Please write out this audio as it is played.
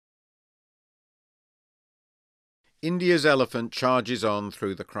India's elephant charges on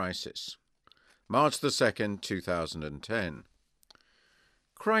through the crisis. March the 2nd, 2010.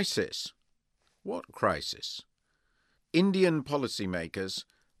 Crisis. What crisis? Indian policymakers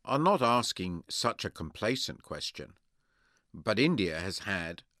are not asking such a complacent question, but India has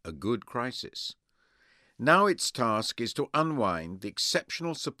had a good crisis. Now its task is to unwind the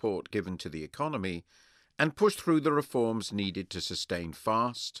exceptional support given to the economy and push through the reforms needed to sustain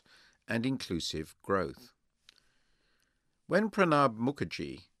fast and inclusive growth. When Pranab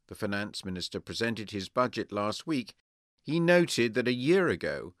Mukherjee, the finance minister, presented his budget last week, he noted that a year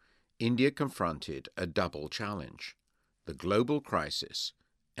ago, India confronted a double challenge: the global crisis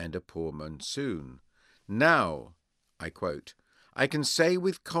and a poor monsoon. Now, I quote, "I can say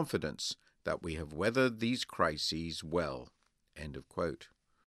with confidence that we have weathered these crises well." End of quote.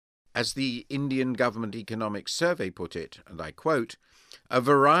 As the Indian Government Economic Survey put it, and I quote, "A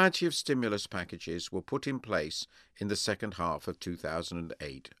variety of stimulus packages were put in place in the second half of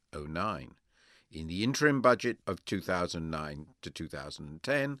 2008-09, in the interim budget of 2009 to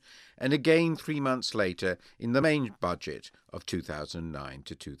 2010, and again 3 months later in the main budget of 2009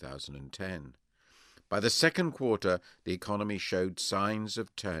 to 2010. By the second quarter, the economy showed signs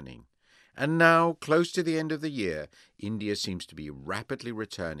of turning. And now, close to the end of the year, India seems to be rapidly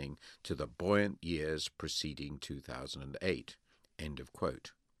returning to the buoyant years preceding 2008. End of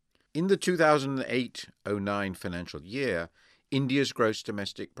quote. In the 2008-09 financial year, India's gross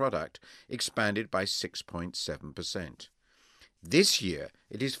domestic product expanded by 6.7%. This year,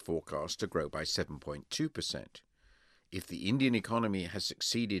 it is forecast to grow by 7.2%. If the Indian economy has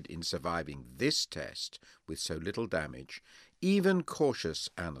succeeded in surviving this test with so little damage, even cautious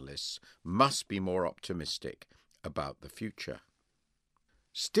analysts must be more optimistic about the future.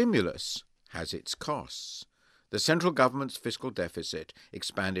 Stimulus has its costs. The central government's fiscal deficit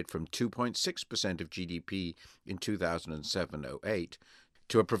expanded from 2.6% of GDP in 2007-08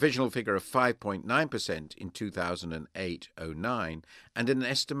 to a provisional figure of 5.9% in 2008-09 and an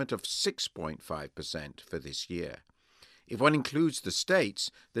estimate of 6.5% for this year. If one includes the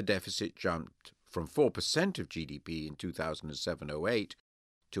states, the deficit jumped from 4% of GDP in 2007-08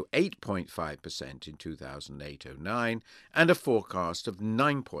 to 8.5% in 2008-09 and a forecast of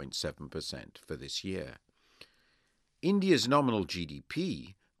 9.7% for this year. India's nominal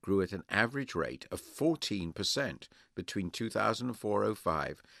GDP grew at an average rate of 14% between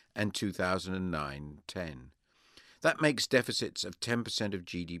 2004-05 and 2009-10. That makes deficits of 10% of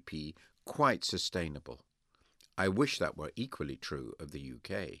GDP quite sustainable. I wish that were equally true of the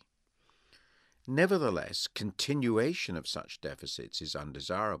UK. Nevertheless, continuation of such deficits is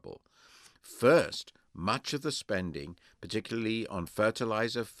undesirable. First, much of the spending, particularly on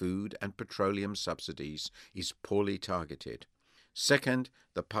fertilizer, food, and petroleum subsidies, is poorly targeted. Second,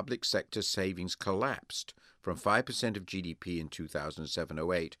 the public sector savings collapsed from 5% of GDP in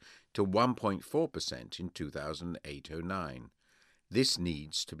 2007-08 to 1.4% in 2008-09. This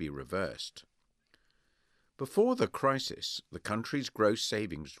needs to be reversed. Before the crisis, the country's gross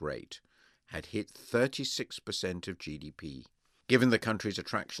savings rate had hit 36% of GDP. Given the country's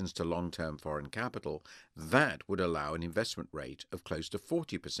attractions to long-term foreign capital, that would allow an investment rate of close to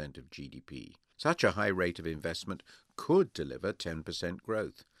 40% of GDP. Such a high rate of investment could deliver 10%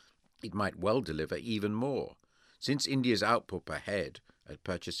 growth. It might well deliver even more. Since India's output per head at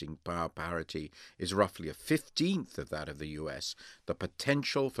purchasing power parity is roughly a 15th of that of the US, the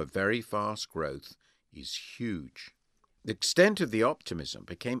potential for very fast growth is huge. The extent of the optimism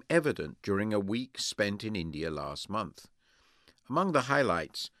became evident during a week spent in India last month. Among the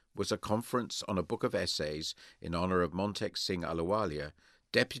highlights was a conference on a book of essays in honor of Montek Singh Ahluwalia,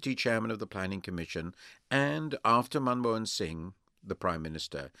 Deputy Chairman of the Planning Commission and, after Manmohan Singh, the Prime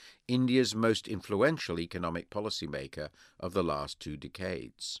Minister, India's most influential economic policymaker of the last 2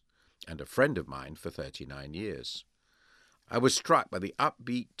 decades, and a friend of mine for 39 years. I was struck by the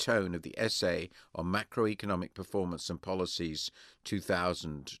upbeat tone of the essay on macroeconomic performance and policies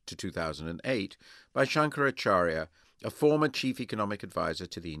 2000 to 2008 by Shankaracharya, a former chief economic advisor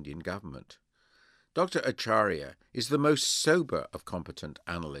to the Indian government. Dr. Acharya is the most sober of competent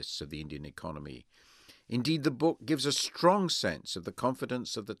analysts of the Indian economy. Indeed, the book gives a strong sense of the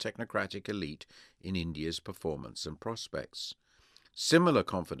confidence of the technocratic elite in India's performance and prospects. Similar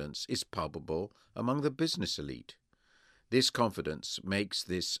confidence is palpable among the business elite. This confidence makes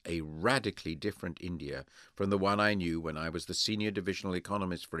this a radically different India from the one I knew when I was the senior divisional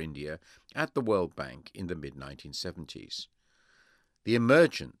economist for India at the World Bank in the mid-1970s. The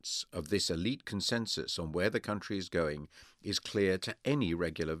emergence of this elite consensus on where the country is going is clear to any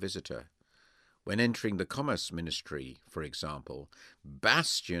regular visitor. When entering the Commerce Ministry, for example,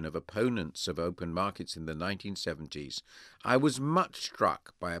 bastion of opponents of open markets in the 1970s, I was much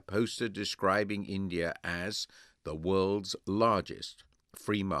struck by a poster describing India as the world's largest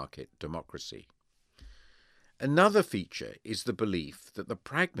free market democracy. Another feature is the belief that the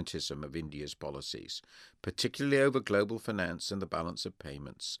pragmatism of India's policies, particularly over global finance and the balance of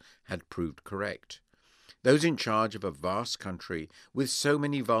payments, had proved correct. Those in charge of a vast country with so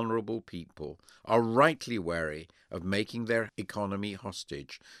many vulnerable people are rightly wary of making their economy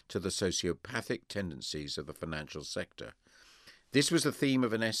hostage to the sociopathic tendencies of the financial sector. This was the theme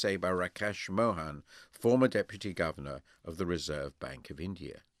of an essay by Rakesh Mohan, former Deputy Governor of the Reserve Bank of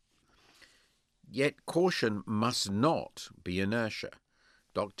India. Yet caution must not be inertia.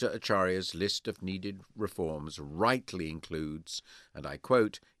 Dr. Acharya's list of needed reforms rightly includes, and I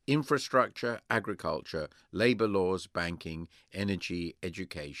quote, infrastructure, agriculture, labour laws, banking, energy,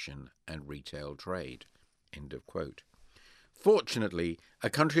 education, and retail trade. End of quote. Fortunately, a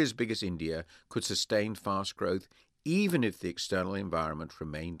country as big as India could sustain fast growth even if the external environment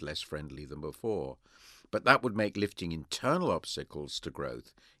remained less friendly than before. But that would make lifting internal obstacles to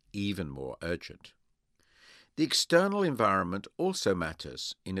growth even more urgent. The external environment also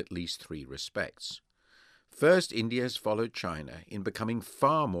matters in at least three respects. First, India has followed China in becoming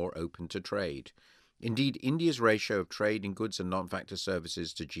far more open to trade. Indeed, India's ratio of trade in goods and non-factor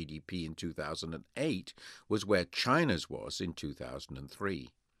services to GDP in 2008 was where China's was in 2003.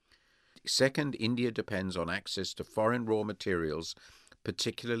 Second, India depends on access to foreign raw materials,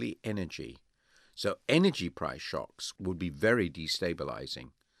 particularly energy. So energy price shocks would be very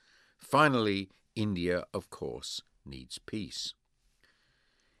destabilizing. Finally, India, of course, needs peace.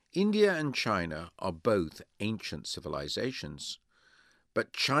 India and China are both ancient civilizations,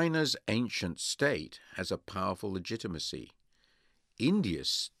 but China's ancient state has a powerful legitimacy. India's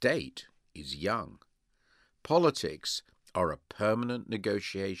state is young. Politics are a permanent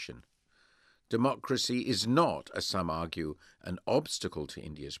negotiation. Democracy is not, as some argue, an obstacle to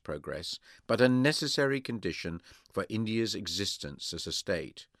India's progress, but a necessary condition for India's existence as a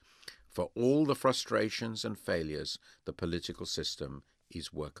state. For all the frustrations and failures, the political system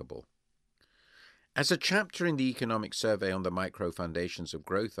is workable. As a chapter in the Economic Survey on the Micro Foundations of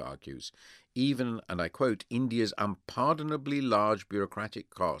Growth argues, even, and I quote, India's unpardonably large bureaucratic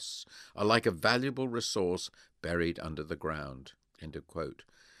costs are like a valuable resource buried under the ground. End of quote.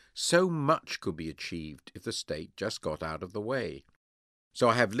 So much could be achieved if the state just got out of the way. So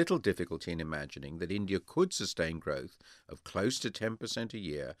I have little difficulty in imagining that India could sustain growth of close to 10% a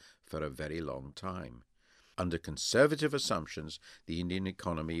year for a very long time. Under conservative assumptions, the Indian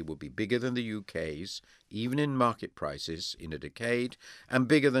economy will be bigger than the UK's, even in market prices, in a decade, and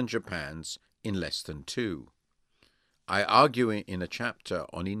bigger than Japan's in less than 2. I argue in a chapter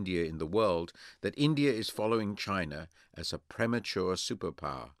on India in the world that India is following China as a premature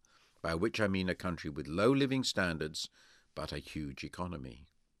superpower, by which I mean a country with low living standards but a huge economy.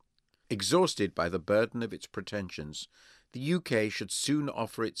 Exhausted by the burden of its pretensions, the UK should soon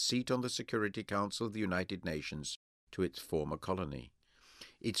offer its seat on the Security Council of the United Nations to its former colony.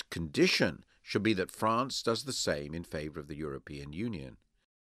 Its condition should be that France does the same in favour of the European Union.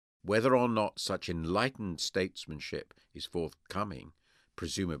 Whether or not such enlightened statesmanship is forthcoming,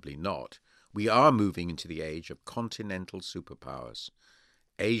 presumably not, we are moving into the age of continental superpowers.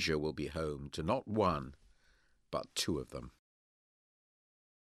 Asia will be home to not one, but 2 of them.